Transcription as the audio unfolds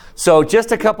So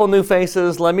just a couple new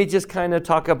faces. Let me just kind of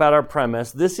talk about our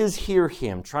premise. This is Hear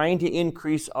Him, trying to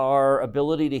increase our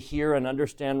ability to hear and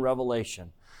understand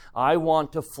revelation. I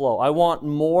want to flow. I want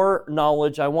more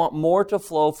knowledge. I want more to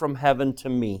flow from heaven to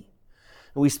me.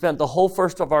 We spent the whole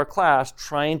first of our class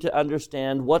trying to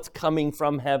understand what's coming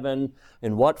from heaven,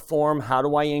 in what form, how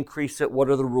do I increase it, what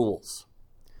are the rules.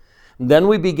 And then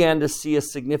we began to see a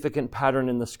significant pattern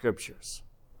in the Scriptures.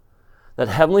 That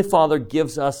Heavenly Father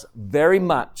gives us very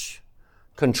much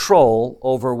control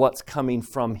over what's coming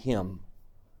from Him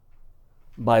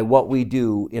by what we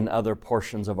do in other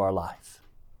portions of our life.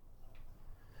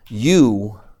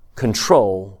 You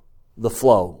control the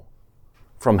flow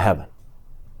from heaven.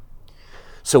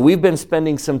 So we've been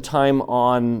spending some time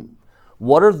on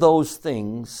what are those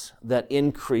things that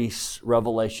increase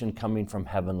revelation coming from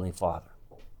Heavenly Father.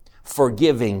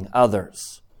 Forgiving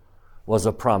others was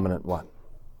a prominent one.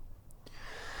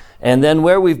 And then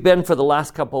where we've been for the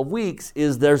last couple of weeks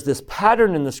is there's this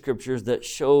pattern in the Scriptures that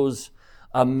shows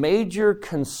a major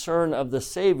concern of the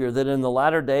Savior that in the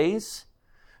latter days,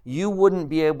 you wouldn't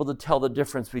be able to tell the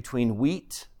difference between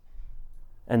wheat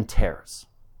and tares.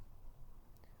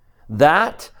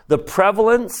 The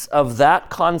prevalence of that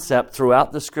concept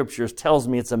throughout the Scriptures tells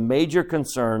me it's a major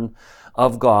concern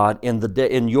of God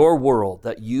in your world,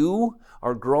 that you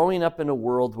are growing up in a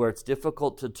world where it's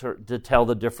difficult to tell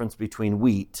the difference between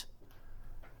wheat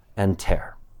and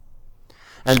tare.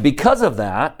 And because of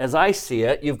that, as I see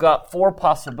it, you've got four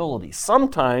possibilities.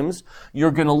 Sometimes you're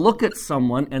going to look at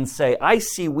someone and say, I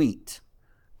see wheat.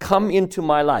 Come into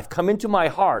my life. Come into my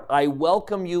heart. I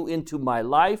welcome you into my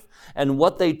life. And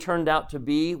what they turned out to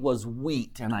be was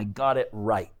wheat, and I got it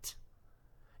right.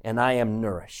 And I am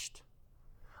nourished.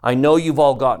 I know you've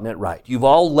all gotten it right. You've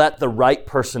all let the right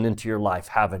person into your life,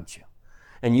 haven't you?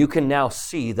 And you can now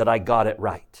see that I got it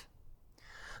right.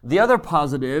 The other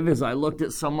positive is I looked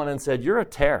at someone and said, you're a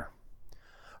tare.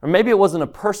 Or maybe it wasn't a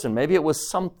person. Maybe it was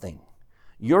something.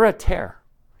 You're a tare.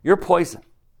 You're poison.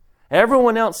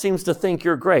 Everyone else seems to think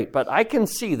you're great, but I can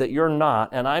see that you're not,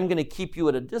 and I'm going to keep you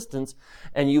at a distance,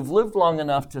 and you've lived long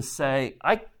enough to say,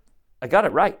 I got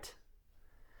it right.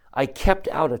 I kept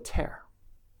out a tare.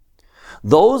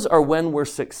 Those are when we're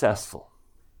successful.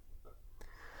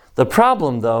 The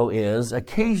problem, though, is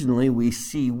occasionally we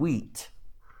see wheat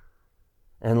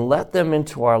and let them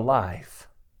into our life,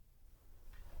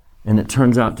 and it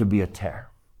turns out to be a tare.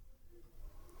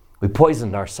 We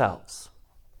poisoned ourselves.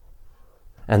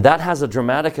 And that has a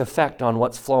dramatic effect on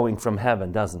what's flowing from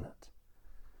heaven, doesn't it?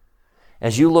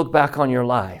 As you look back on your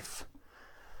life,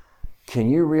 can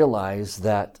you realize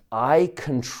that I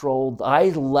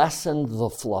lessened the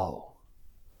flow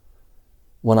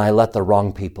when I let the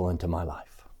wrong people into my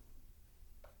life?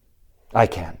 I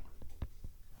can.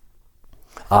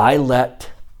 I let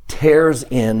tares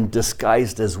in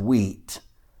disguised as wheat,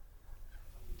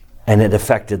 and it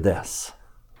affected this.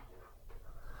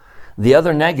 The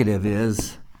other negative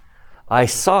is I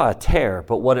saw a tare,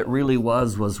 but what it really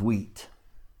was wheat.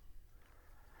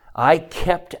 I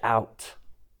kept out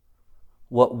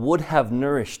what would have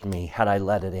nourished me had I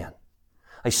let it in.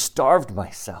 I starved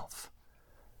myself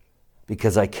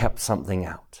because I kept something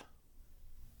out.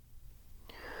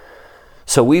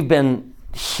 So we've been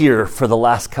here for the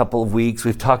last couple of weeks.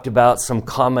 We've talked about some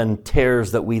common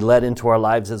tares that we let into our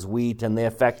lives as wheat, and they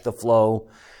affect the flow.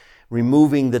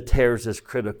 Removing the tares is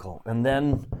critical. And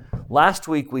then last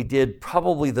week we did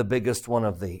probably the biggest one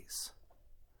of these.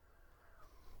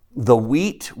 The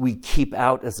wheat we keep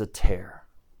out as a tare.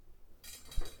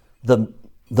 The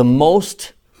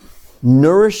most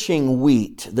nourishing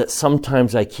wheat that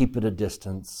sometimes I keep at a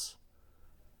distance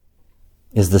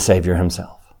is the Savior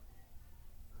Himself.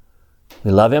 We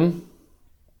love Him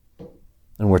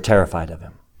and we're terrified of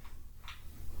Him.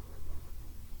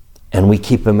 And we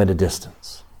keep Him at a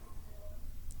distance.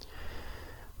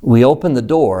 We open the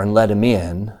door and let Him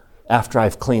in after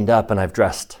I've cleaned up and I've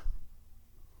dressed.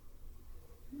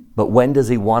 But when does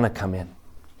He want to come in?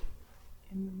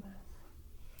 In the mess.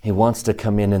 He wants to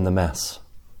come in the mess.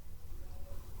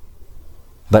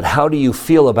 But how do you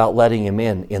feel about letting Him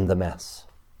in the mess?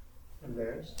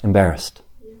 Embarrassed.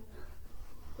 Yeah.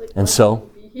 Like, and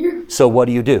so what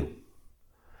do?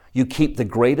 You keep the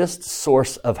greatest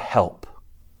source of help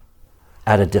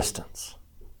at a distance.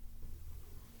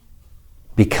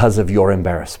 Because of your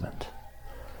embarrassment.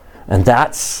 And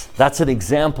that's an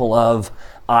example of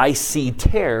I see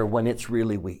tare when it's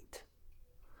really wheat.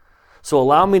 So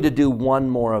allow me to do one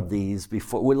more of these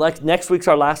before next week's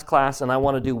our last class, and I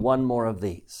want to do one more of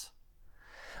these.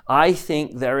 I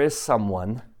think there is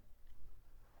someone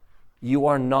you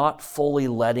are not fully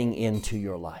letting into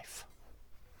your life.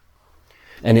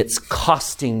 And it's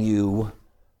costing you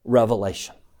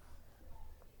revelation.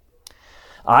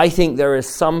 I think there is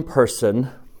some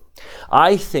person,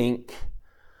 I think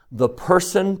the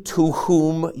person to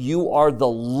whom you are the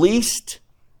least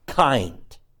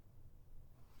kind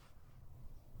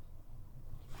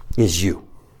is you.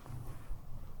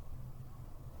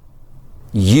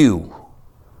 You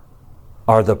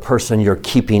are the person you're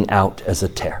keeping out as a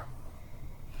tare.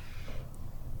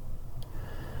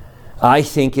 I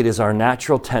think it is our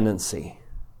natural tendency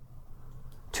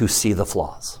to see the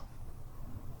flaws.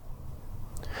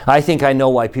 I think I know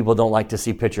why people don't like to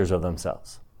see pictures of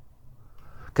themselves.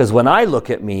 Because when I look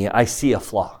at me, I see a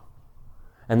flaw.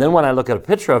 And then when I look at a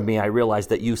picture of me, I realize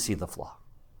that you see the flaw.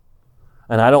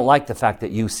 And I don't like the fact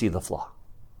that you see the flaw.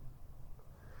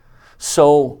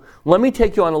 So let me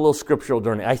take you on a little scriptural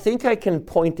journey. I think I can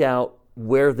point out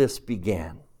where this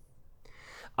began.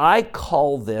 I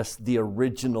call this the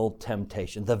original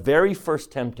temptation, the very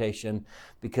first temptation,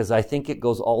 because I think it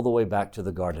goes all the way back to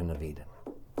the Garden of Eden.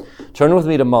 Turn with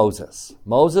me to Moses.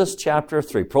 Moses chapter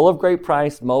 3. Pearl of great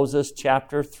price, Moses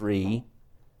chapter 3.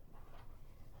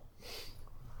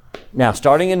 Now,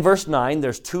 starting in verse 9,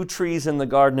 there's 2 trees in the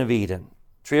Garden of Eden.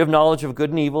 Tree of knowledge of good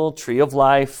and evil, tree of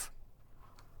life.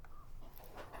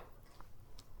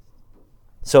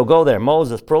 So go there.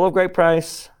 Moses, pearl of great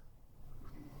price.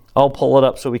 I'll pull it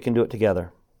up so we can do it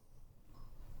together.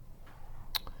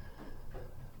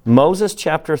 Moses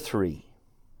chapter 3.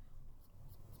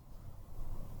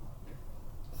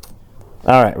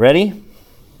 All right, ready?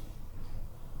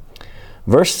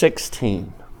 Verse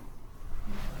 16.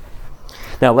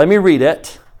 Now let me read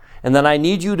it, and then I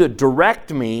need you to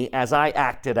direct me as I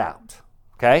act it out.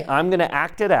 Okay? I'm going to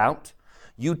act it out.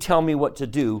 You tell me what to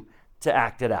do to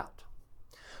act it out.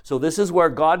 So this is where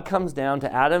God comes down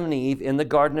to Adam and Eve in the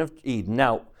Garden of Eden.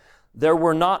 Now, there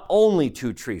were not only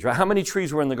 2 trees, right? How many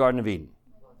trees were in the Garden of Eden?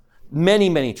 Many,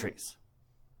 many trees.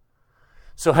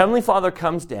 So Heavenly Father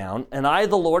comes down, and I,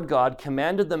 the Lord God,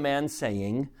 commanded the man,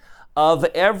 saying, of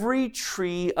every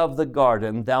tree of the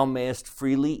garden thou mayest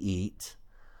freely eat,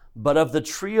 but of the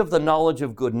tree of the knowledge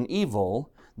of good and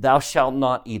evil thou shalt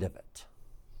not eat of it.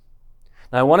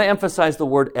 Now I want to emphasize the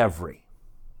word every.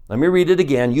 Let me read it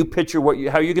again. You picture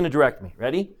how you're going to direct me.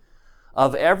 Ready?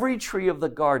 Of every tree of the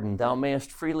garden thou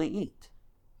mayest freely eat,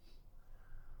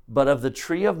 but of the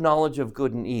tree of knowledge of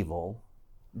good and evil,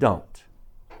 don't.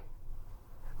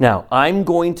 Now, I'm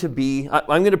going to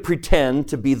pretend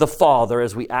to be the father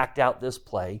as we act out this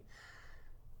play.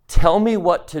 Tell me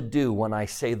what to do when I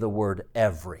say the word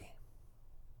every.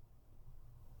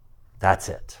 That's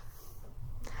it.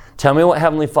 Tell me what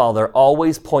Heavenly Father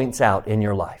always points out in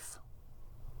your life.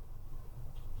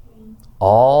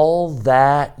 All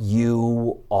that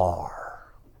you are.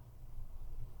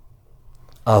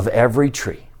 Of every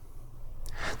tree,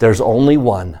 there's only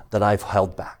one that I've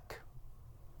held back.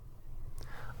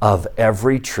 Of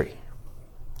every tree,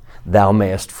 thou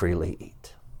mayest freely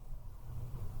eat.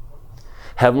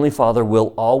 Heavenly Father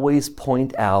will always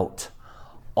point out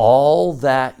all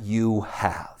that you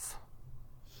have,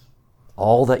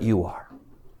 all that you are.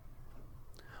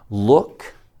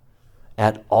 Look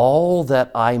at all that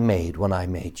I made when I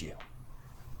made you.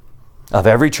 Of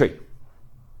every tree.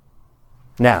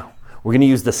 Now, we're going to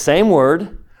use the same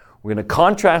word. We're going to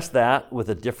contrast that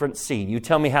with a different scene. You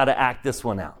tell me how to act this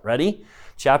one out. Ready?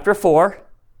 Chapter 4.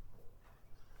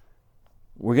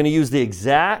 We're going to use the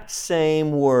exact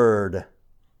same word.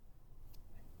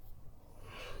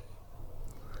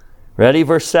 Ready?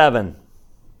 Verse 7.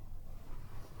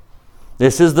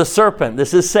 This is the serpent.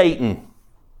 This is Satan.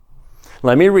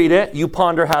 Let me read it. You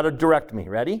ponder how to direct me.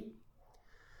 Ready?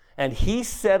 And he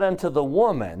said unto the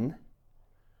woman,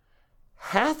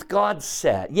 hath God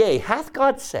said, ye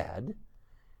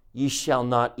shall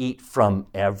not eat from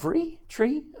every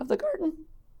tree of the garden?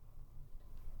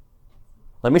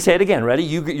 Let me say it again. Ready?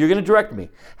 You're going to direct me.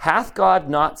 Hath God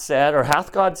not said, or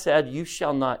hath God said, you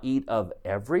shall not eat of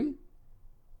every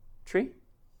tree?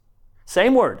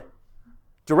 Same word.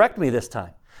 Direct me this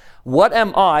time. What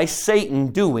am I, Satan,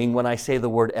 doing when I say the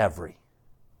word every?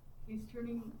 He's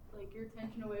turning your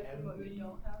attention away from what you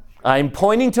don't have. I'm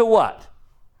pointing to what?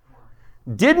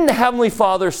 Didn't Heavenly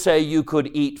Father say you could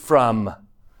eat from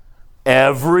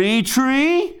every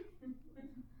tree?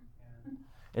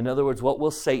 In other words, what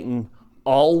will Satan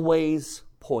always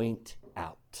point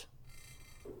out?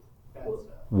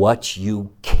 What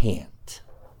you can't.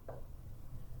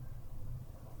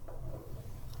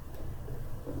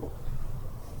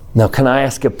 Now, can I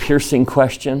ask a piercing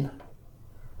question?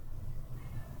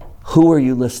 Who are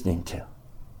you listening to?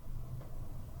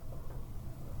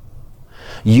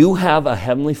 You have a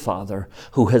Heavenly Father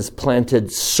who has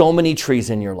planted so many trees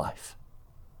in your life.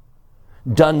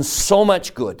 done so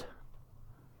much good.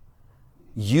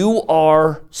 You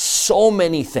are so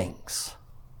many things.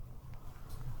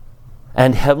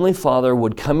 And Heavenly Father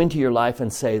would come into your life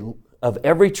and say, of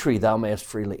every tree thou mayest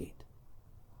freely eat.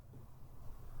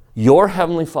 Your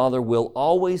Heavenly Father will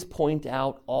always point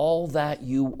out all that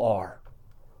you are,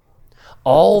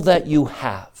 all that you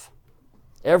have,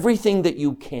 everything that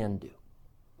you can do.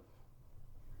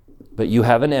 But you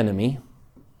have an enemy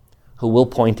who will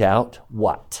point out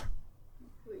what?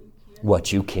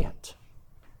 What you can't.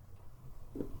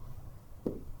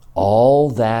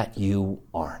 All that you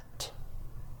aren't.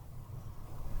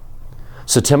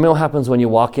 So tell me what happens when you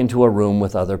walk into a room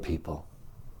with other people.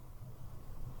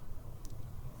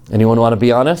 Anyone want to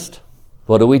be honest?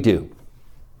 What do we do?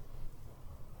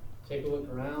 Take a look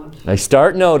around. I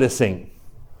start noticing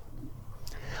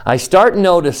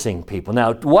people.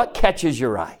 Now, what catches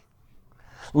your eye?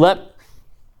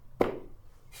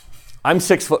 I'm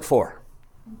 6'4".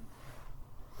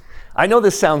 I know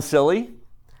this sounds silly,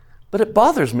 but it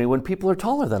bothers me when people are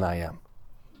taller than I am.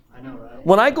 I know, right?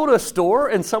 When I go to a store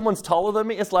and someone's taller than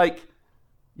me, it's like,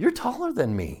 you're taller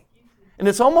than me. And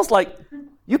it's almost like,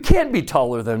 you can't be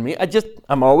taller than me.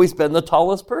 I'm always been the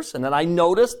tallest person, and I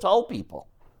notice tall people.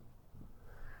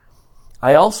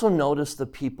 I also notice the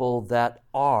people that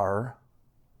are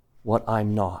what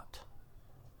I'm not.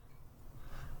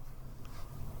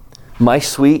 My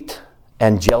sweet,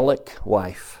 angelic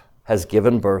wife has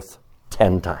given birth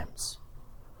 10 times.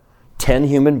 10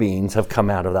 human beings have come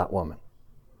out of that woman.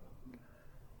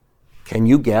 Can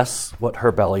you guess what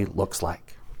her belly looks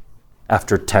like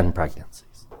after 10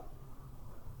 pregnancies?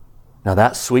 Now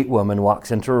that sweet woman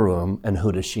walks into a room, and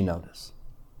who does she notice?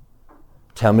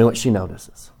 Tell me what she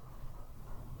notices.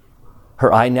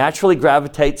 Her eye naturally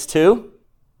gravitates to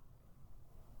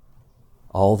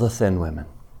all the thin women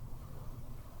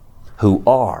who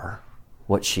are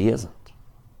what she isn't.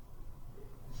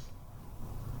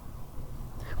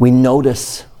 We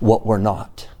notice what we're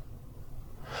not.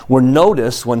 We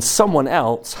notice when someone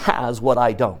else has what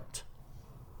I don't.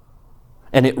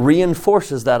 And it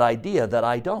reinforces that idea that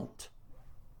I don't.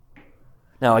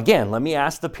 Now again, let me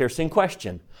ask the piercing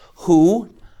question. To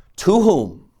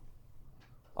whom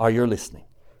are you listening?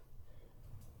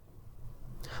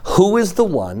 Who is the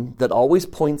one that always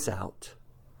points out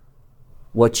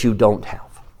what you don't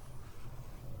have?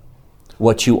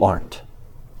 What you aren't?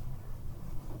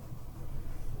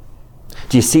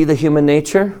 Do you see the human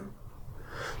nature?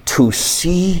 To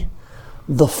see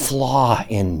the flaw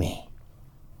in me.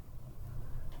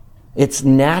 It's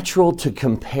natural to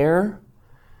compare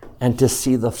and to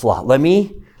see the flaw. Let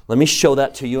me show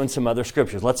that to you in some other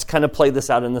scriptures. Let's kind of play this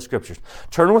out in the scriptures.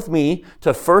 Turn with me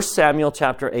to 1 Samuel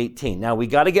chapter 18. Now, we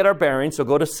got to get our bearings, so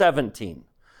go to 17.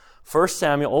 1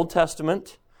 Samuel, Old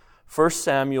Testament, 1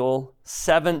 Samuel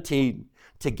 17,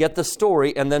 to get the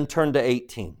story, and then turn to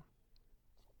 18.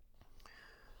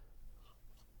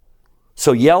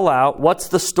 So yell out, what's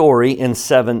the story in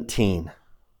 17?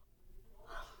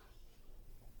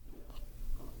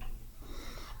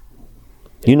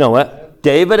 You know it.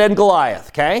 David and Goliath,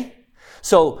 okay?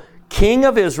 So king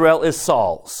of Israel is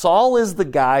Saul. Saul is the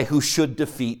guy who should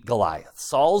defeat Goliath.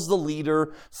 Saul's the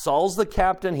leader. Saul's the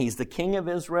captain. He's the king of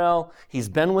Israel. He's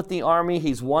been with the army.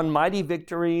 He's won mighty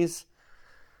victories.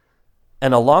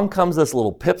 And along comes this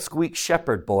little pipsqueak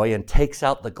shepherd boy and takes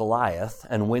out the Goliath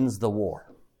and wins the war.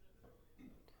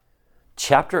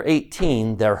 Chapter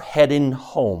 18, they're heading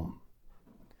home.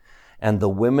 And the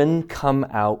women come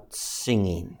out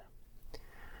singing.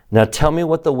 Now tell me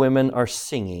what the women are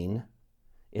singing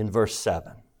in verse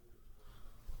 7.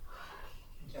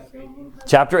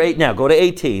 Chapter 8. Now go to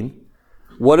 18.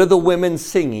 What are the women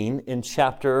singing in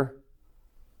chapter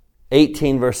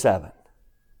 18, verse 7?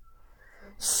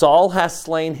 Saul has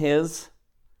slain his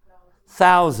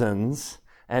thousands,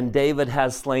 and David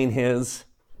has slain his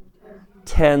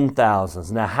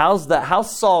 10,000s. Now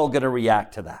how's Saul going to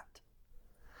react to that?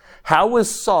 How was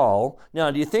Saul?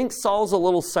 Now, do you think Saul's a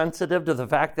little sensitive to the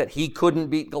fact that he couldn't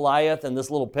beat Goliath and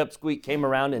this little pipsqueak came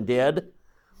around and did?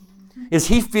 Is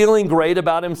he feeling great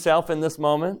about himself in this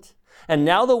moment? And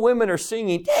now the women are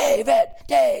singing, David,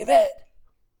 David.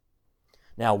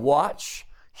 Now watch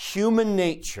human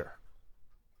nature.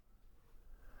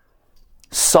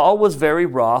 Saul was very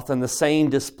wroth, and the saying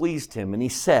displeased him, and he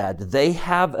said, they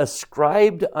have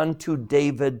ascribed unto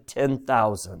David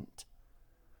 10,000.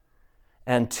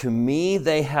 And to me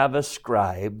they have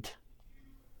ascribed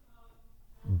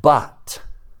but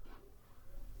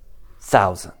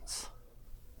thousands.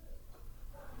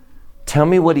 Tell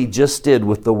me what he just did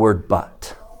with the word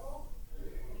but.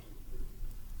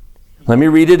 Let me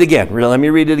read it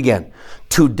again.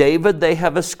 To David they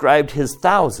have ascribed his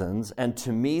thousands, and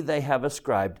to me they have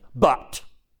ascribed but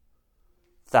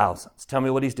thousands. Tell me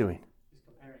what he's doing. He's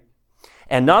comparing.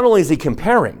 And not only is he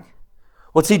comparing,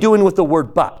 what's he doing with the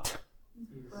word but?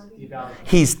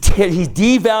 He's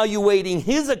devaluating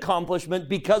his accomplishment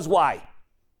because why?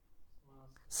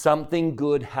 Something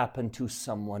good happened to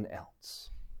someone else.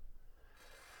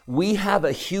 We have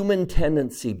a human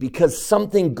tendency, because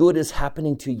something good is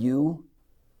happening to you,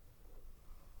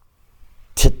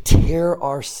 to tear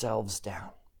ourselves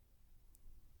down.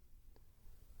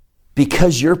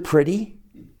 Because you're pretty,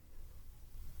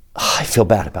 I feel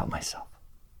bad about myself.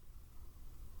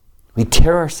 We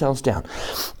tear ourselves down.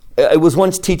 I was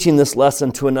once teaching this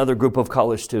lesson to another group of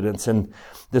college students, and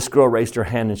this girl raised her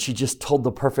hand and she just told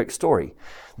the perfect story.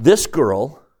 This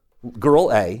girl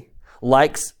A,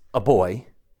 likes a boy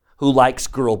who likes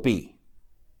girl B.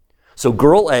 So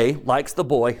girl A likes the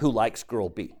boy who likes girl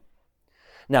B.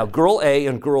 Now, girl A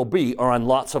and girl B are on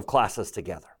lots of classes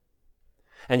together.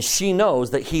 And she knows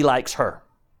that he likes her.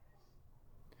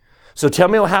 So tell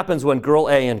me what happens when girl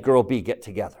A and girl B get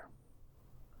together.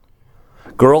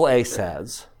 Girl A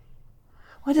says,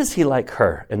 why does he like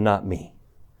her and not me?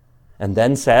 And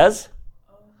then says,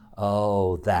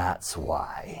 oh, that's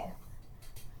why.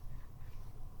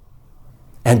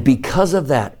 And because of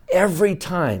that, every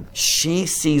time she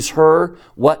sees her,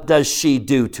 what does she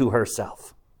do to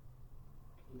herself?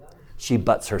 She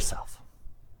butts herself.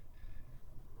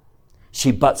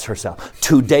 She butts herself.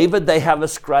 To David they have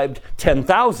ascribed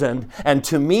 10,000, and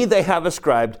to me they have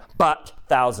ascribed but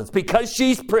thousands. Because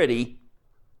she's pretty,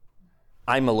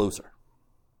 I'm a loser.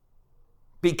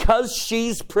 Because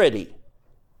she's pretty,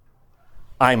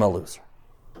 I'm a loser.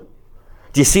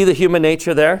 Do you see the human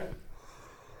nature there?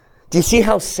 Do you see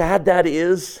how sad that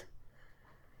is?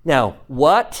 Now,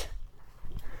 what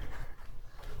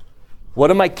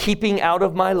am I keeping out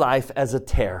of my life as a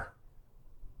tare?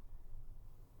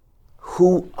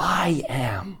 Who I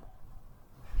am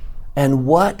and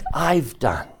what I've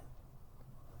done.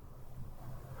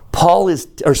 Saul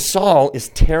is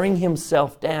tearing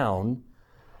himself down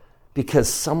because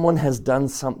someone has done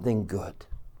something good.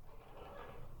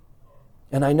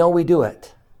 And I know we do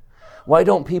it. Why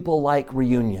don't people like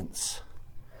reunions?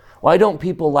 Why don't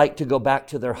people like to go back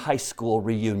to their high school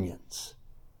reunions?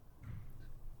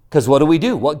 Because what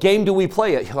do? What game do we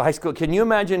play at high school? Can you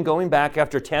imagine going back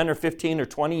after 10 or 15 or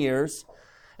 20 years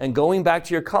and going back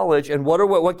to your college, and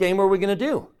what game are we going to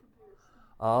do?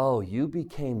 Oh, you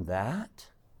became that?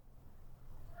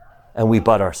 And we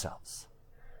butt ourselves.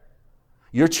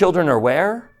 Your children are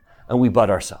where? And we butt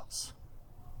ourselves.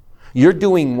 You're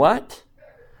doing what?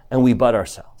 And we butt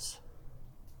ourselves.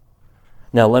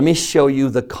 Now, let me show you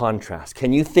the contrast.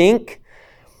 Can you think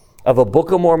of a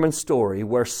Book of Mormon story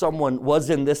where someone was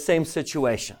in this same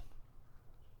situation?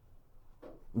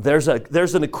 There's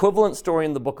an equivalent story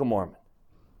in the Book of Mormon.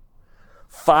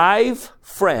 5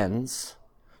 friends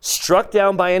struck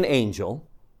down by an angel,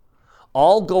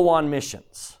 all go on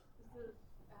missions.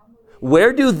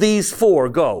 Where do these 4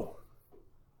 go?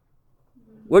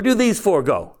 Where do these 4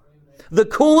 go? The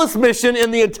coolest mission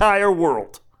in the entire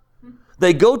world.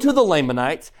 They go to the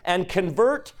Lamanites and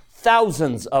convert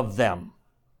thousands of them.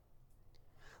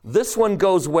 This one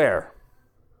goes where?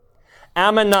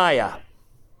 Ammoniah,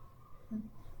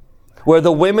 where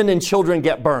the women and children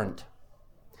get burned.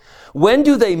 When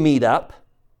do they meet up?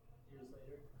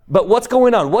 But what's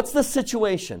going on? What's the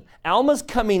situation? Alma's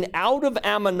coming out of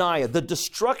Ammoniah, the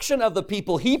destruction of the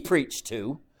people he preached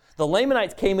to. The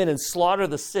Lamanites came in and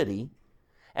slaughtered the city.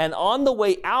 And on the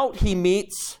way out, he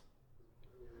meets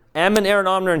Ammon, Aaron,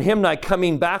 Omner, and Himni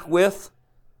coming back with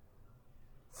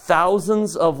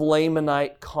thousands of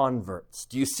Lamanite converts.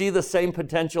 Do you see the same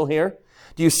potential here?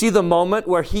 Do you see the moment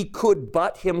where he could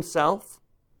butt himself?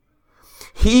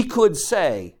 He could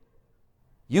say,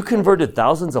 you converted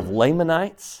thousands of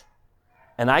Lamanites,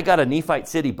 and I got a Nephite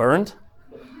city burned?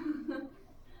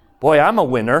 Boy, I'm a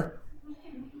winner.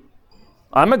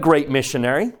 I'm a great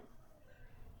missionary.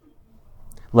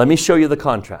 Let me show you the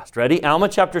contrast. Ready? Alma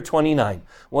chapter 29,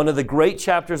 one of the great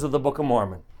chapters of the Book of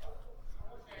Mormon.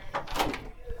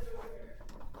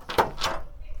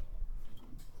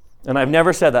 And I've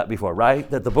never said that before, right?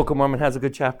 That the Book of Mormon has a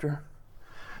good chapter?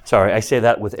 Sorry, I say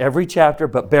that with every chapter,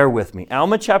 but bear with me.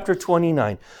 Alma chapter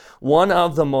 29, one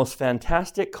of the most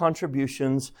fantastic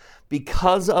contributions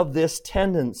because of this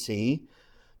tendency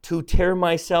to tear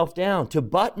myself down, to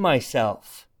butt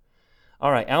myself.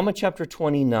 All right, Alma chapter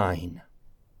 29.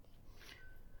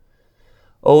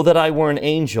 Oh, that I were an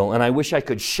angel, and I wish I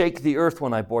could shake the earth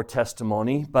when I bore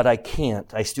testimony, but I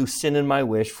can't. I do sin in my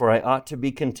wish, for I ought to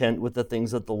be content with the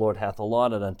things that the Lord hath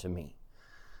allotted unto me.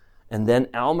 And then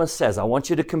Alma says, I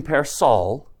want you to compare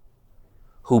Saul,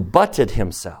 who butted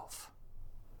himself,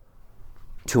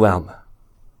 to Alma.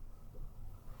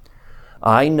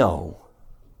 I know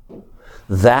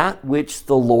that which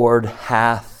the Lord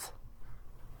hath.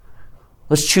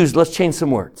 Let's change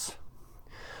some words.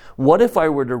 What if I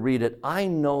were to read it? I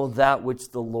know that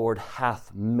which the Lord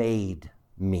hath made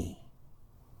me.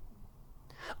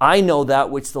 I know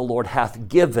that which the Lord hath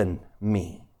given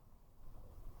me.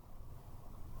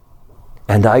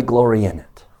 And I glory in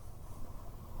it.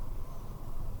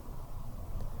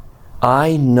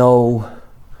 I know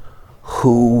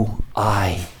who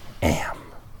I am.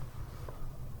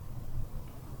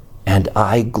 And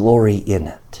I glory in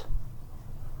it.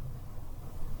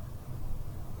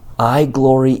 I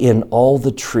glory in all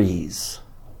the trees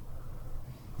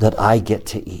that I get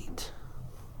to eat.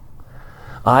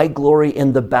 I glory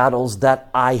in the battles that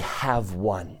I have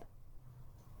won.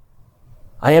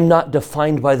 I am not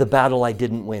defined by the battle I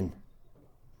didn't win.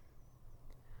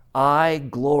 I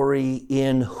glory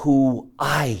in who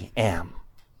I am.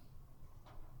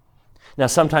 Now,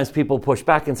 sometimes people push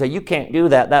back and say, you can't do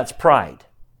that, that's pride.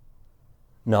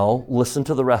 No, listen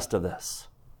to the rest of this.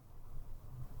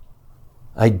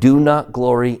 I do not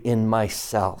glory in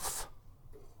myself,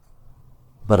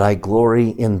 but I glory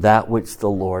in that which the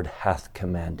Lord hath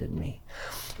commanded me.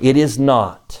 It is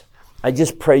not. I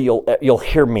just pray you'll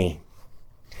hear me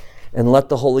and let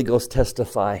the Holy Ghost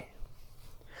testify.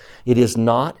 It is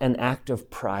not an act of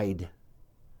pride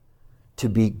to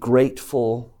be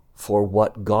grateful for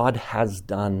what God has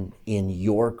done in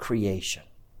your creation.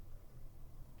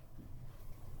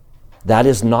 That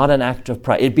is not an act of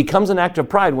pride. It becomes an act of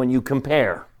pride when you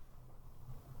compare.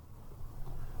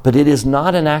 But it is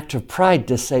not an act of pride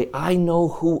to say, I know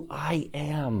who I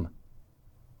am.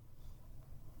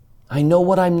 I know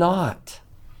what I'm not.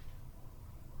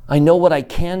 I know what I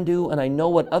can do, and I know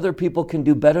what other people can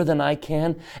do better than I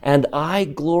can, and I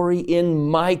glory in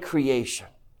my creation.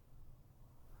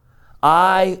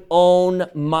 I own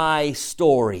my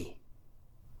story.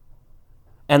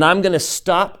 And I'm going to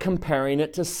stop comparing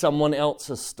it to someone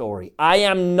else's story. I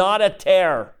am not a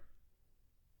Tare.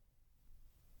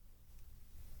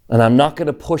 And I'm not going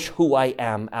to push who I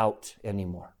am out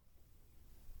anymore.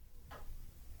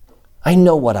 I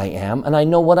know what I am, and I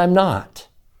know what I'm not.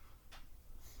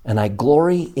 And I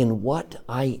glory in what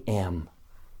I am.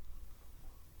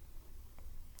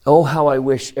 Oh, how I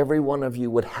wish every one of you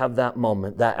would have that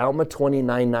moment, that Alma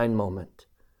 29:9 moment,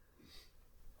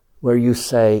 where you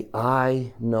say,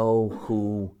 I know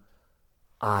who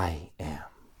I am.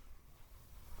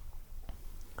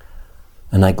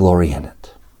 And I glory in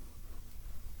it.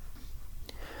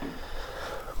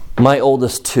 My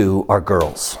oldest two are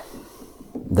girls.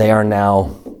 They are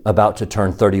now about to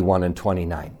turn 31 and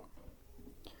 29.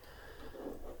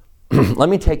 Let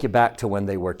me take you back to when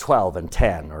they were 12 and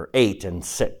 10, or 8 and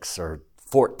 6, or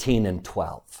 14 and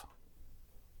 12.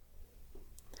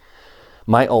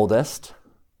 My oldest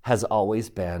has always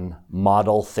been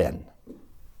model thin.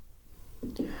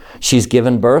 She's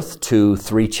given birth to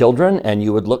 3 children, and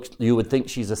you would think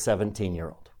she's a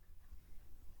 17-year-old.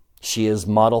 She is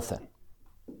model thin.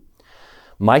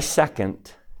 My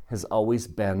second has always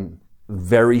been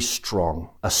very strong,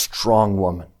 a strong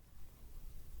woman.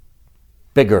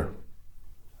 Bigger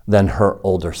than her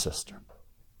older sister.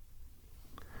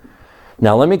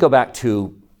 Now let me go back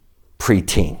to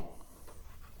preteen.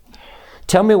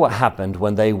 Tell me what happened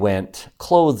when they went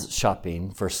clothes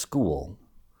shopping for school.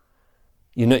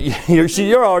 You know,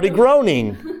 you're already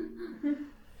groaning.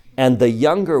 And the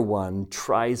younger one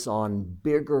tries on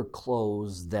bigger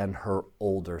clothes than her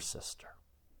older sister.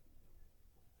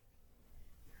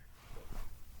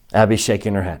 Abby's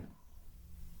shaking her head.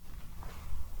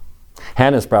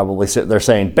 Hannah's probably sitting there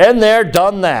saying, been there,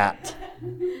 done that.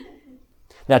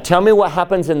 Now tell me what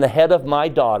happens in the head of my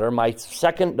daughter, my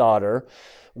second daughter,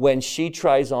 when she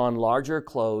tries on larger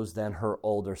clothes than her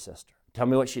older sister. Tell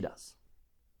me what she does.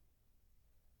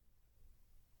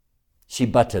 She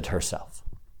butted herself.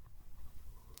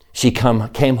 She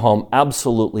came home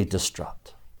absolutely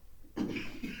distraught.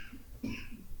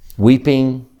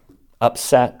 Weeping,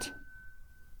 upset,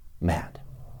 mad.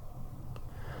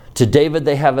 To David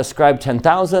they have ascribed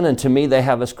 10,000, and to me they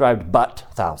have ascribed but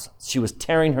thousands. She was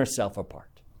tearing herself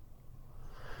apart.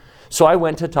 So I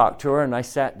went to talk to her, and I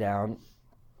sat down,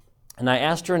 and I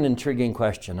asked her an intriguing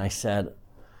question. I said,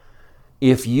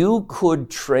 if you could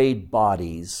trade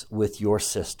bodies with your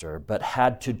sister, but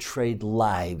had to trade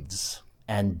lives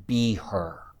and be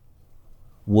her,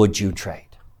 would you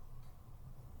trade?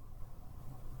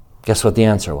 Guess what the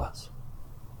answer was?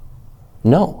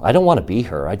 No, I don't want to be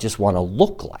her. I just want to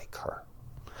look like her.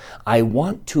 I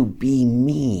want to be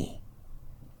me.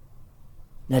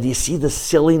 Now, do you see the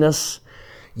silliness?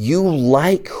 You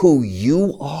like who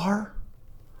you are,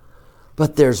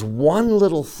 but there's one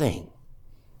little thing,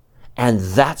 and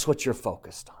that's what you're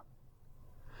focused on.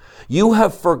 You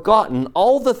have forgotten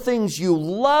all the things you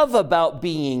love about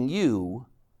being you,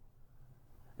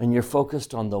 and you're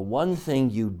focused on the one thing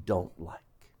you don't like.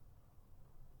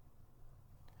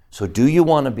 So do you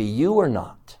want to be you or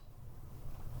not?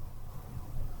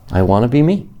 I want to be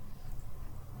me.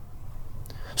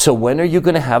 So when are you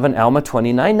going to have an Alma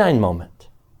 29:9 moment?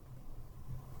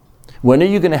 When are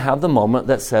you going to have the moment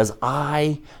that says,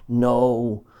 I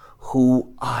know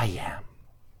who I am?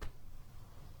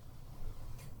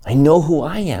 I know who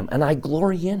I am, and I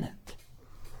glory in it.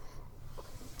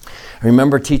 I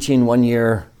remember teaching one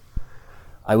year,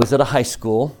 I was at a high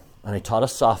school, and I taught a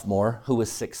sophomore who was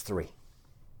 6'3".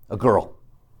 A girl.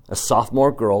 A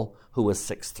sophomore girl who was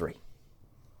 6'3".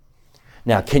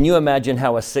 Now, can you imagine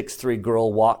how a 6'3"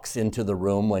 girl walks into the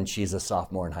room when she's a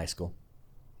sophomore in high school?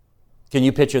 Can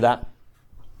you picture that?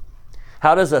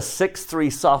 How does a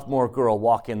 6'3" sophomore girl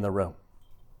walk in the room?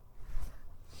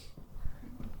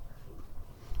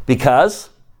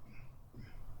 Because?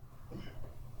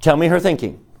 Tell me her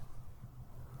thinking.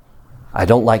 I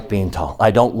don't like being tall.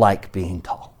 I don't like being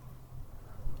tall.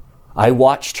 I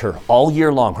watched her all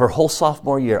year long, her whole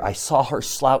sophomore year. I saw her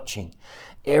slouching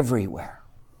everywhere.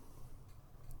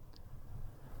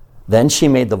 Then she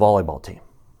made the volleyball team.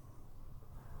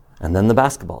 And then the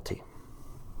basketball team.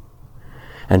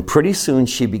 And pretty soon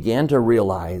she began to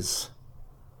realize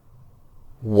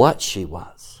what she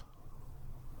was.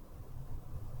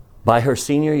 By her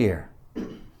senior year,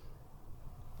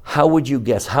 how would you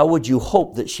guess? How would you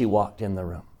hope that she walked in the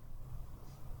room?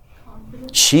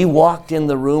 She walked in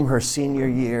the room her senior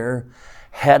year,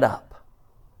 head up,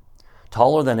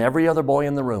 taller than every other boy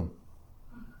in the room.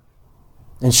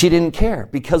 And she didn't care.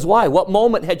 Because why? What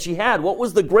moment had she had? What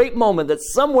was the great moment that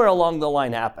somewhere along the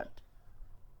line happened?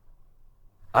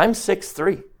 I'm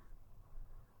 6'3".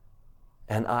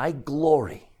 And I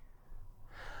glory.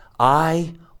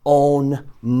 I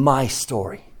own my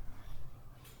story.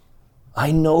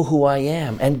 I know who I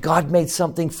am. And God made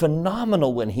something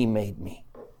phenomenal when He made me.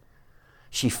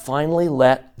 She finally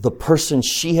let the person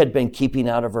she had been keeping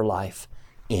out of her life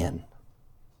in.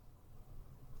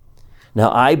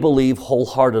 Now, I believe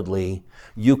wholeheartedly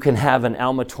you can have an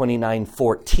Alma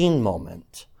 29:14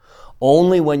 moment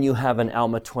only when you have an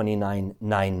Alma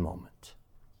 29:9 moment.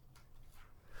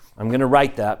 I'm going to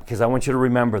write that because I want you to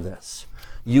remember this.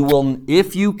 You will,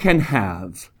 if you can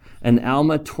have an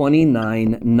Alma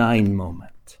 29:9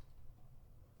 moment,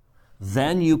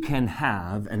 then you can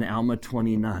have an Alma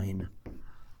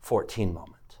 29:14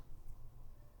 moment.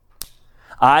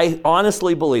 I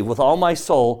honestly believe with all my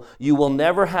soul, you will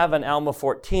never have an Alma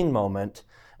 14 moment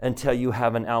until you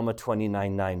have an Alma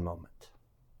 29:9 moment.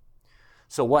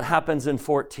 So what happens in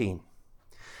 14?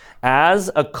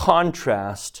 As a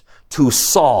contrast to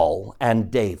Saul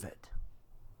and David,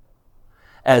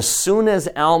 as soon as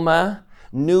Alma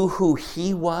knew who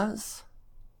he was,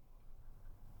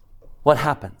 what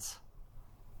happens?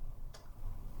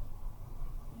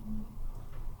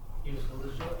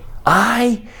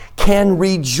 I can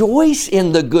rejoice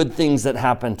in the good things that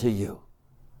happen to you.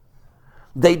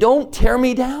 They don't tear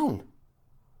me down.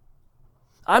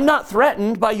 I'm not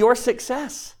threatened by your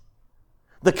success.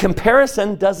 The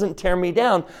comparison doesn't tear me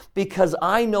down because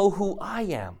I know who I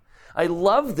am. I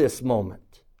love this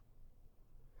moment.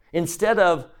 Instead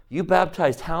of, you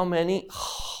baptized how many?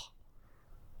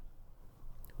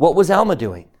 What was Alma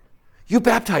doing? You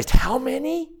baptized how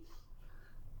many?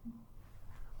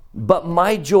 But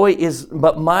my joy is,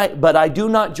 but I do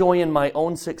not joy in my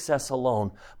own success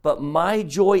alone. But my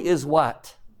joy is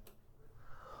what?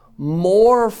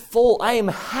 More full. I am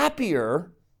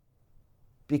happier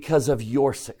because of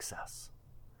your success.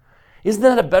 Isn't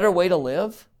that a better way to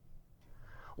live?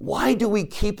 Why do we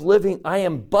keep living? I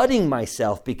am budding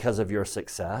myself because of your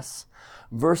success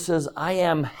versus I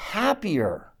am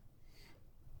happier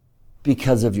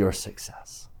because of your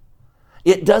success.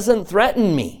 It doesn't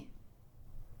threaten me.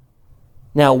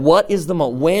 Now, what is the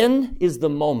moment? When is the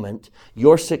moment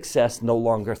your success no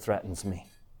longer threatens me?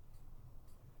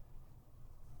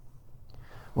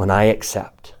 When I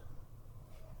accept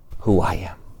who I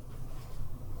am.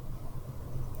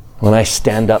 When I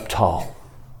stand up tall,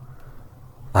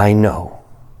 I know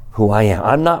who I am.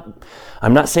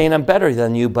 I'm not saying I'm better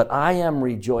than you, but I am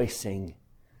rejoicing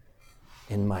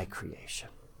in my creation.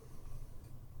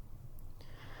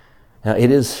 Now,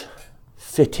 it is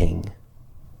fitting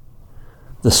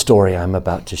the story I'm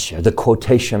about to share, the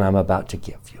quotation I'm about to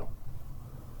give you.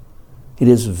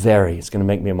 It's going to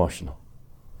make me emotional.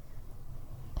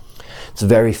 It's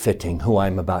very fitting who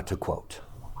I'm about to quote.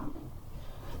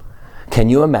 Can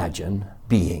you imagine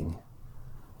being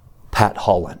Pat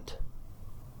Holland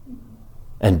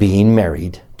and being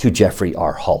married to Jeffrey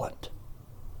R. Holland?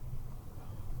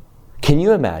 Can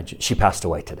you imagine? She passed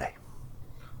away today.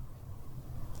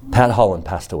 Pat Holland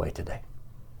passed away today.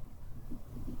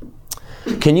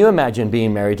 Can you imagine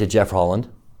being married to Jeff Holland?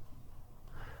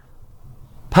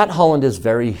 Pat Holland is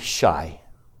very shy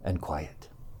and quiet.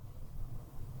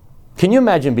 Can you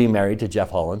imagine being married to Jeff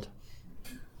Holland?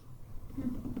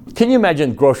 Can you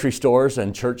imagine grocery stores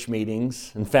and church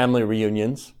meetings and family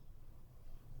reunions?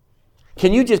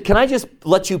 Can I just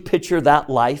let you picture that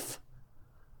life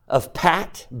of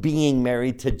Pat being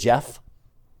married to Jeff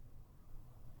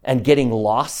and getting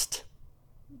lost?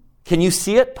 Can you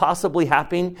see it possibly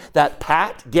happening that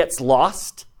Pat gets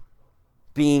lost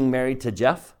being married to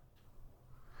Jeff?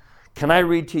 Can I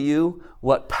read to you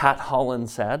what Pat Holland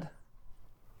said?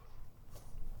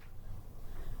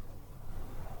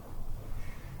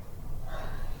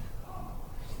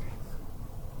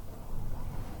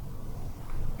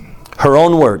 Her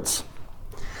own words.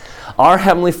 Our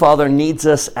Heavenly Father needs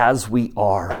us as we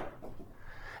are.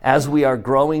 As we are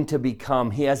growing to become,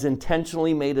 He has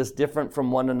intentionally made us different from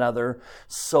one another,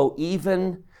 so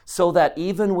that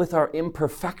even with our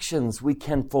imperfections, we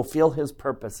can fulfill His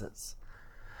purposes.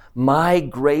 My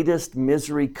greatest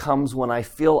misery comes when I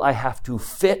feel I have to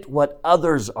fit what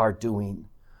others are doing,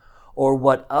 or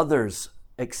what others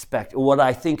expect, or what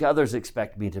I think others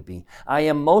expect me to be. I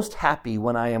am most happy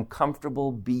when I am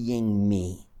comfortable being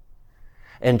me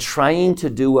and trying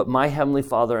to do what my Heavenly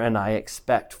Father and I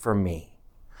expect for me.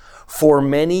 For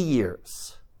many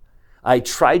years, I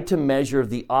tried to measure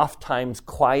the oft-times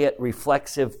quiet,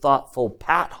 reflexive, thoughtful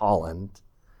Pat Holland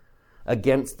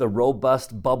against the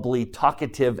robust, bubbly,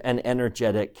 talkative, and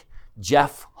energetic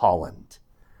Jeff Holland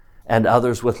and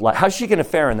others with life. How's she going to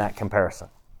fare in that comparison?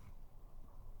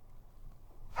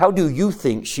 How do you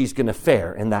think she's going to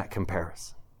fare in that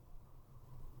comparison?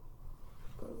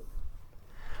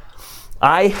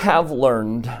 I have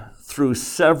learned through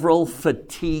several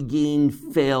fatiguing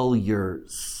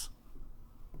failures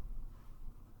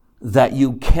that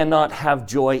you cannot have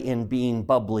joy in being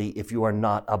bubbly if you are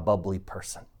not a bubbly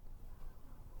person.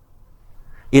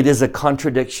 It is a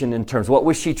contradiction in terms. What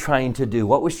was she trying to do?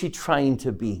 What was she trying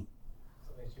to be?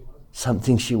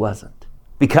 Something she wasn't.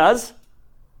 Because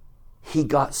he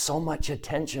got so much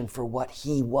attention for what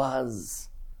he was.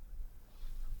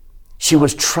 She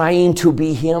was trying to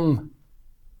be him.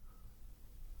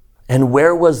 And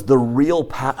where was the real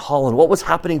Pat Holland? What was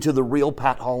happening to the real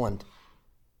Pat Holland?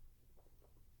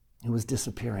 It was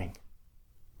disappearing.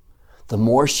 The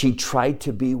more she tried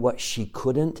to be what she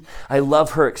couldn't. I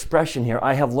love her expression here.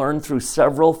 I have learned through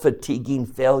several fatiguing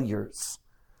failures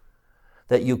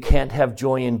that you can't have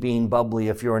joy in being bubbly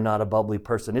if you're not a bubbly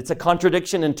person. It's a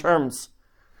contradiction in terms.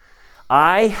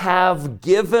 I have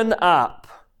given up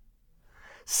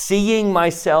seeing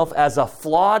myself as a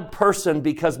flawed person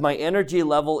because my energy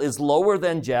level is lower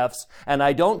than Jeff's and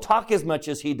I don't talk as much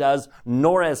as he does,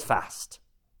 nor as fast.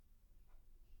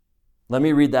 Let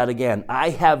me read that again. I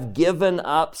have given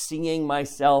up seeing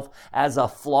myself as a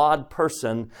flawed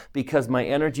person because my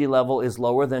energy level is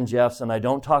lower than Jeff's and I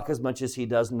don't talk as much as he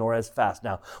does, nor as fast.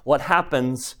 Now, what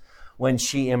happens when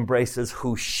she embraces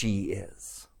who she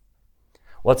is?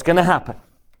 What's going to happen?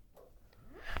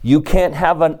 You can't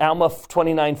have an Alma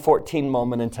 29:14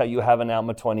 moment until you have an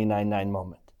Alma 29:9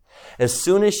 moment. As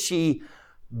soon as she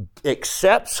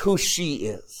accepts who she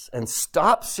is and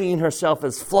stops seeing herself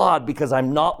as flawed because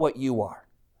I'm not what you are,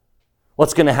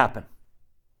 what's going to happen?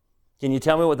 Can you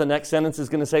tell me what the next sentence is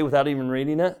going to say without even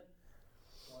reading it?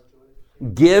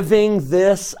 Giving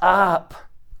this up.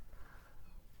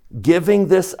 Giving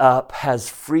this up has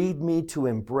freed me to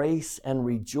embrace and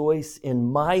rejoice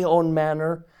in my own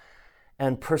manner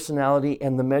and personality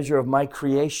and the measure of my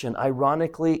creation.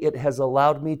 Ironically, it has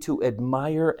allowed me to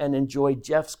admire and enjoy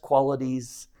Jeff's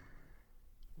qualities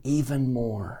even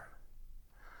more.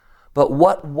 But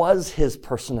what was his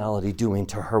personality doing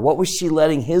to her? What was she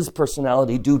letting his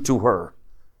personality do to her?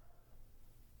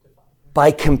 By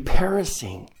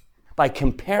comparing,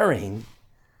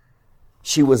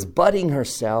 she was budding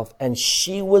herself and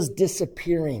she was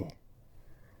disappearing.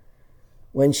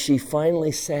 When she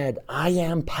finally said, I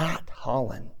am Pat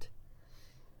Holland,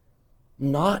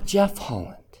 not Jeff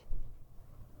Holland.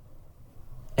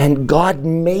 And God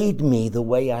made me the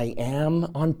way I am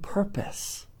on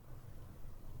purpose,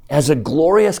 as a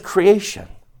glorious creation.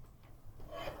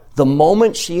 The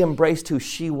moment she embraced who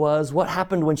she was, what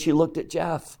happened when she looked at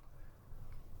Jeff?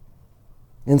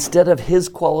 Instead of his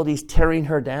qualities tearing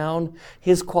her down,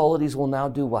 his qualities will now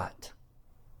do what?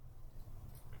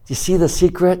 Do you see the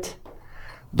secret?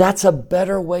 That's a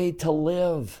better way to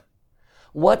live.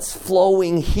 What's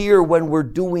flowing here when we're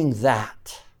doing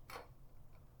that?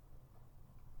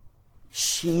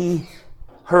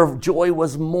 Her joy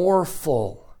was more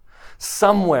full.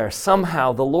 Somewhere,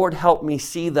 somehow, the Lord helped me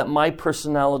see that my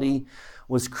personality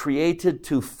was created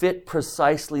to fit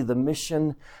precisely the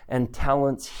mission and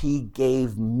talents He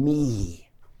gave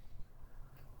me.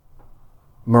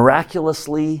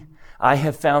 Miraculously, I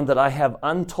have found that I have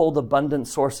untold abundant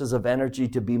sources of energy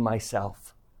to be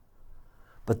myself.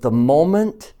 But the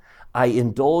moment I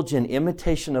indulge in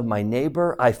imitation of my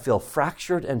neighbor, I feel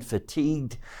fractured and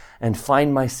fatigued and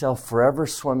find myself forever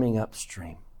swimming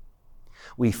upstream.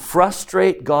 We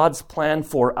frustrate God's plan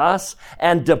for us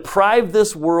and deprive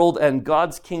this world and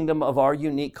God's kingdom of our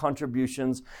unique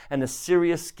contributions, and a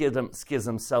serious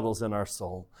schism settles in our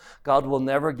soul. God will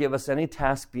never give us any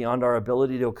task beyond our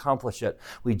ability to accomplish it.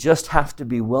 We just have to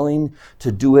be willing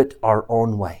to do it our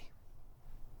own way.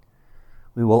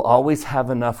 We will always have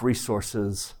enough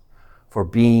resources for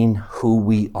being who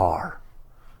we are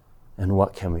and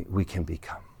what we can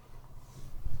become.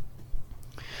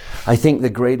 I think the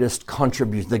greatest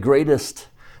contribution, the greatest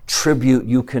tribute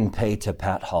you can pay to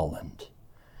Pat Holland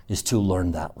is to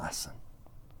learn that lesson.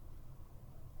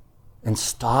 And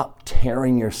stop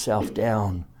tearing yourself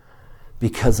down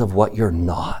because of what you're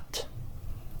not.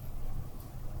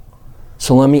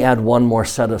 So let me add one more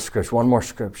set of scripture, one more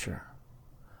scripture.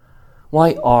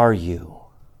 Why are you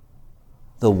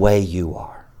the way you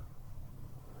are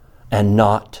and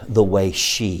not the way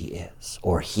she is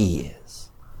or he is?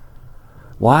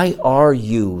 Why are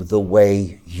you the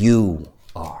way you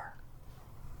are?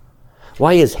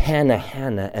 Why is Hannah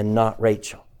Hannah and not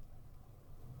Rachel?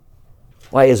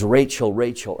 Why is Rachel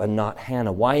Rachel and not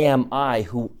Hannah? Why am I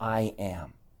who I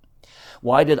am?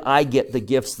 Why did I get the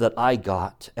gifts that I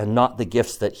got and not the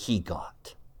gifts that he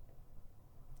got?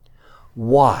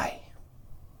 Why?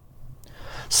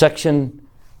 Section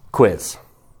quiz.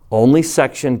 Only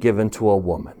section given to a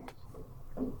woman.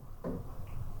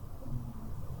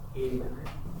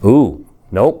 Ooh,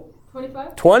 nope.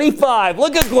 25? 25.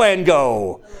 Look at Gwen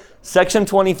go. Section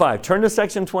 25. Turn to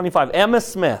section 25. Emma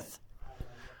Smith.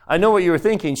 I know what you were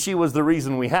thinking. She was the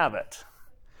reason we have it.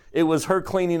 It was her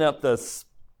cleaning up the...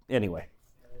 Anyway,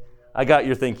 I got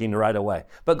your thinking right away.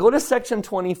 But go to section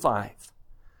 25.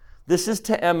 This is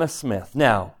to Emma Smith.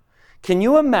 Now, can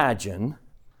you imagine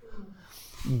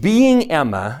being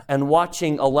Emma and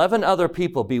watching 11 other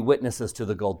people be witnesses to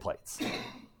the gold plates?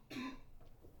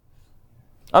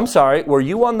 I'm sorry, were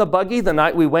you on the buggy the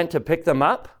night we went to pick them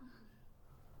up?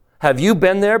 Have you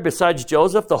been there besides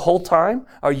Joseph the whole time?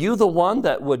 Are you the one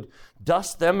that would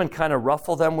dust them and kind of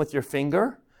ruffle them with your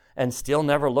finger and still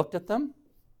never looked at them?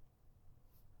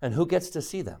 And who gets to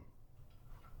see them?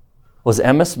 Was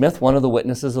Emma Smith one of the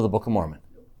witnesses of the Book of Mormon?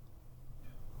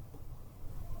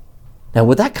 Now,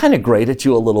 would that kind of grate at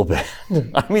you a little bit?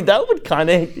 I mean, that would kind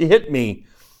of hit me.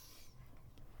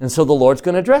 And so the Lord's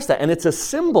going to address that. And it's a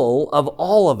symbol of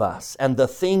all of us and the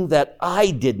thing that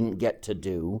I didn't get to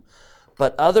do,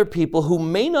 but other people who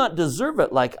may not deserve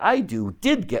it like I do,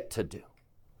 did get to do.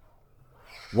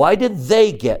 Why did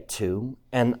they get to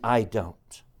and I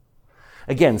don't?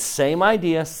 Again, same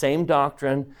idea, same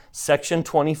doctrine, section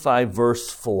 25, verse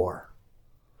 4.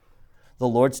 The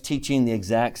Lord's teaching the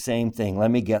exact same thing. Let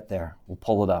me get there. We'll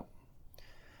pull it up.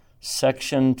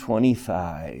 Section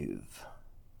 25.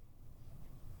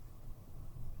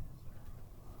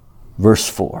 Verse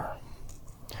 4.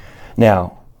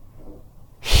 Now,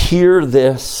 hear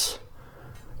this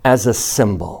as a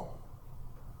symbol.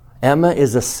 Emma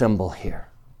is a symbol here.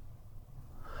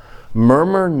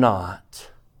 Murmur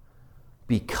not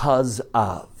because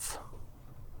of.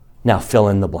 Now fill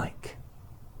in the blank.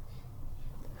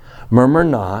 Murmur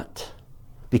not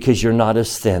because you're not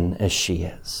as thin as she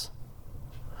is.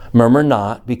 Murmur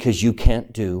not because you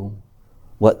can't do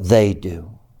what they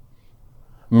do.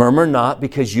 Murmur not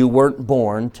because you weren't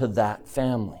born to that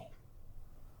family.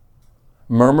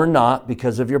 Murmur not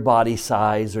because of your body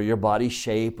size or your body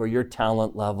shape or your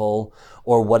talent level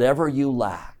or whatever you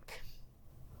lack.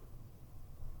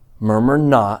 Murmur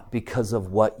not because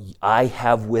of what I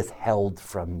have withheld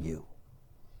from you.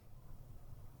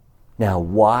 Now,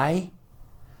 why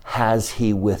has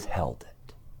he withheld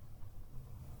it?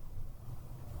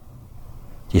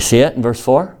 Do you see it in verse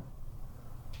 4?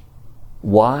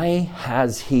 Why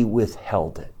has he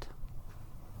withheld it?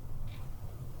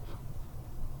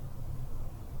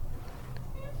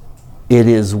 It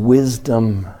is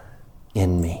wisdom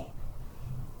in me.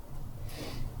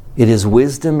 It is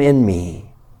wisdom in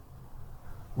me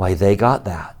why they got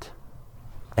that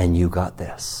and you got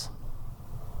this.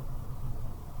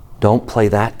 Don't play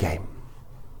that game.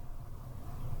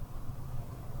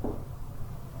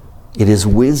 It is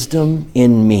wisdom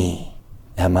in me,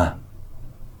 Emma,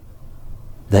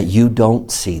 that you don't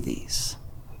see these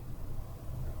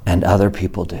and other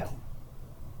people do.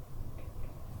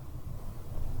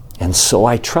 And so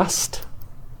I trust.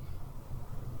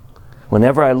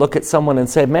 Whenever I look at someone and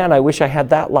say, man, I wish I had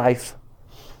that life.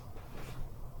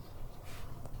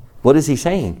 What is he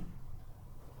saying?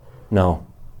 No,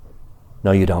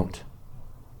 you don't.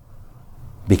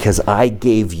 Because I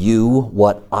gave you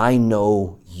what I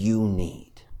know you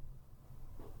need.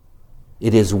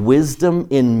 It is wisdom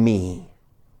in me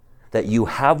that you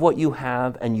have what you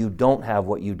have and you don't have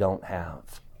what you don't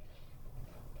have.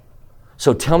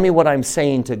 So tell me what I'm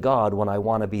saying to God when I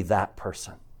want to be that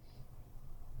person.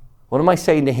 What am I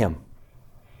saying to him?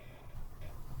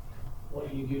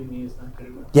 What you give me is not good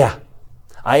enough. Yeah.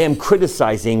 I am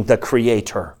criticizing the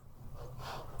Creator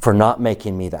for not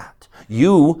making me that.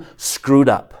 You screwed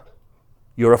up.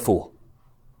 You're a fool.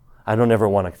 I don't ever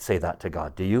want to say that to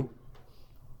God, do you?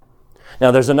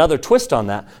 Now there's another twist on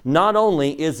that. Not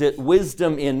only is it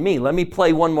wisdom in me, let me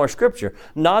play one more scripture.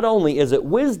 Not only is it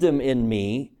wisdom in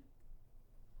me,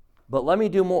 but let me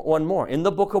do one more. In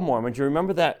the Book of Mormon, do you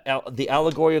remember that the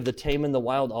allegory of the tame and the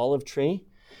wild olive tree?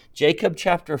 Jacob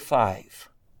chapter 5.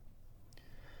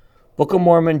 Book of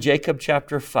Mormon, Jacob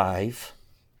chapter 5.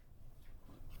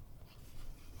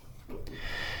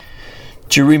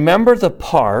 Do you remember the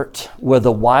part where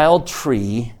the wild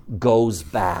tree goes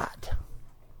bad?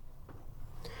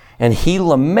 And he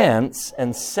laments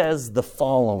and says the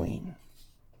following.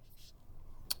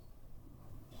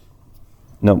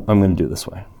 No, I'm going to do it this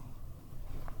way.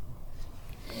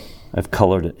 I've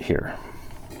colored it here.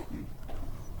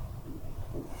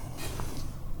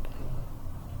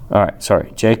 All right,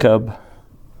 sorry. Jacob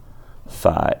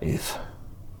 5.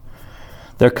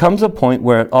 There comes a point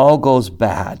where it all goes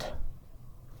bad.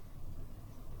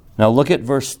 Now look at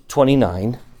verse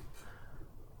 29.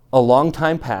 A long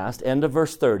time passed, end of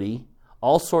verse 30,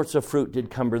 all sorts of fruit did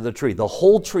cumber the tree. The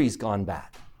whole tree's gone bad.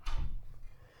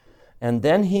 And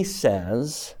then he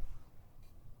says,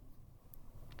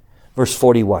 verse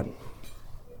 41.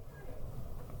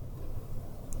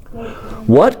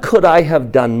 What could I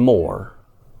have done more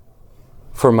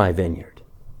for my vineyard?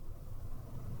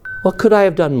 What could I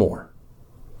have done more?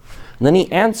 And then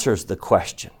he answers the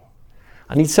question.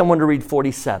 I need someone to read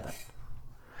 47.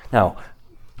 Now,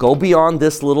 go beyond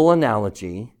this little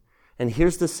analogy, and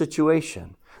here's the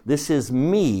situation. This is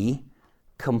me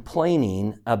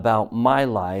complaining about my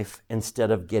life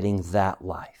instead of getting that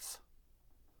life.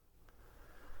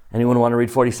 Anyone want to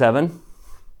read 47?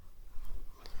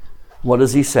 What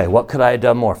does he say? What could I have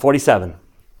done more? 47.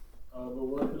 But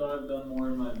what could I have done more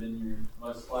in my vineyard?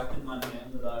 Have I slackened my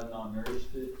hand that I have not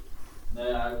nourished it?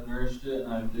 Nay, I have nourished it,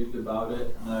 and I have digged about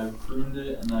it, and I have pruned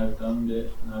it, and I have dunged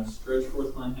it, and I have stretched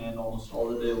forth my hand almost all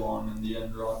the day long, and the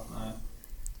end draweth nigh.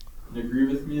 And it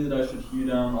grieveth me that I should hew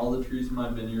down all the trees of my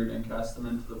vineyard, and cast them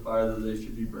into the fire that they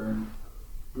should be burned.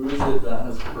 Who is it that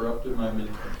has corrupted my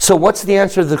vineyard? So what's the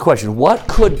answer to the question? What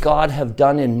could God have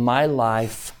done in my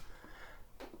life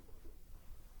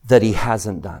that he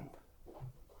hasn't done?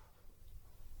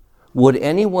 Would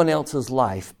anyone else's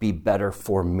life be better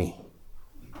for me?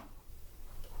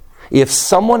 If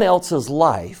someone else's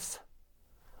life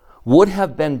would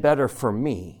have been better for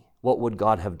me, what would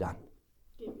God have done?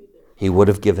 He would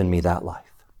have given me that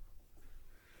life.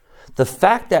 The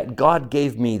fact that God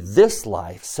gave me this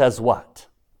life says what?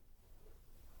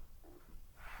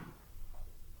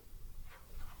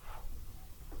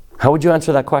 How would you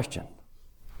answer that question?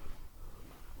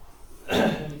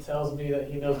 He tells me that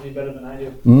he knows me better than I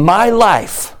do. My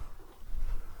life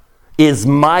is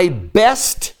my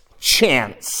best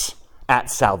chance at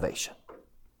salvation.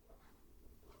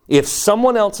 If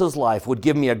someone else's life would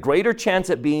give me a greater chance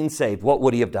at being saved, what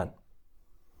would he have done?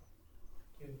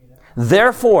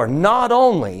 Therefore, not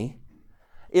only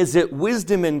is it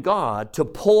wisdom in God to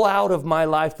pull out of my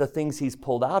life the things he's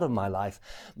pulled out of my life,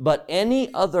 but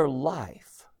any other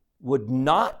life would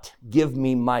not give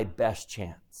me my best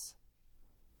chance.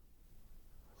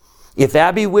 If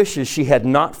Abby wishes she had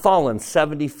not fallen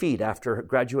 70 feet after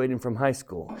graduating from high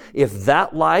school, if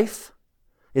that life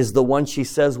is the one she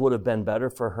says would have been better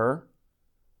for her,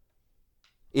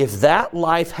 if that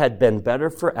life had been better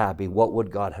for Abby, what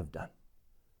would God have done?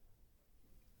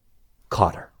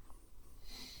 Caught her.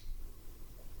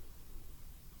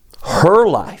 Her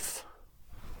life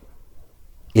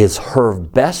is her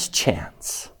best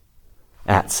chance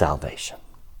at salvation.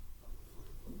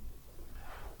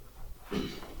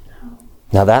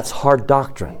 Now that's hard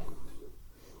doctrine.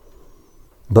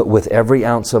 But with every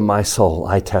ounce of my soul,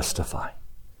 I testify.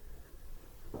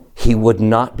 He would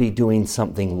not be doing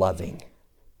something loving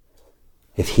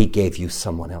if he gave you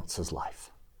someone else's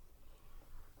life.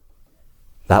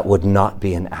 That would not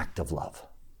be an act of love.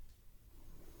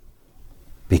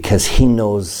 Because he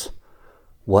knows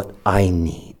what I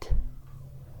need.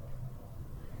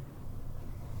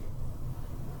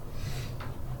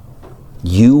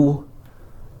 You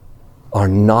are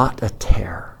not a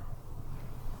Tare.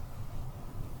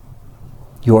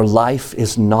 Your life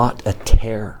is not a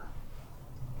Tare.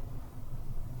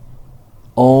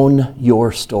 Own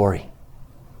your story.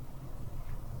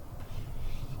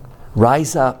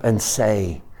 Rise up and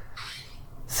say,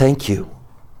 thank you,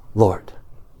 Lord,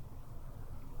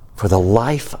 for the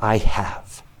life I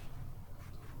have.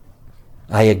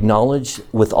 I acknowledge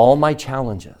with all my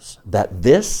challenges that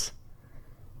this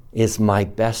is my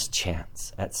best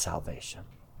chance at salvation.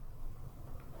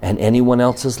 And anyone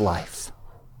else's life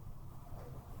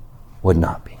would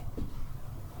not be.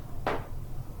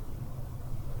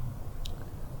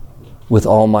 With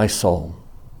all my soul,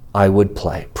 I would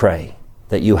pray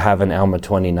that you have an Alma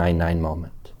 29:9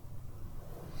 moment.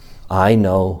 I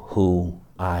know who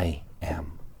I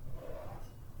am,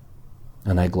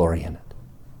 and I glory in it.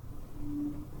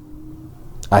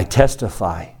 I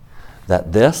testify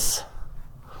that this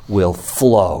will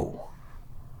flow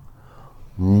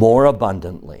more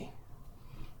abundantly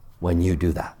when you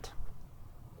do that.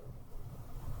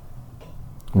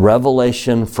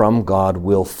 Revelation from God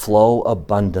will flow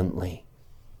abundantly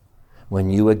when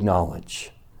you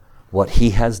acknowledge what he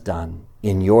has done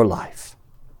in your life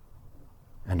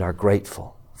and are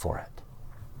grateful for it.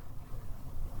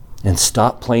 And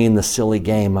stop playing the silly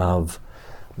game of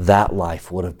that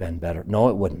life would have been better. No,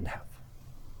 it wouldn't have.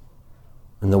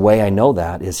 And the way I know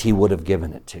that is he would have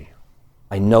given it to you.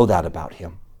 I know that about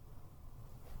him.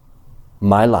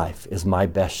 My life is my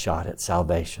best shot at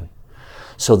salvation.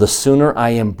 So the sooner I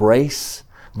embrace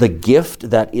the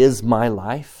gift that is my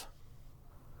life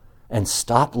and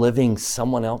stop living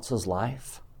someone else's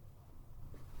life,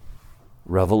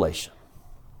 revelation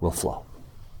will flow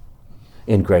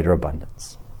in greater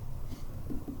abundance.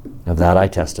 Of that I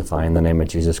testify in the name of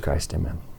Jesus Christ. Amen.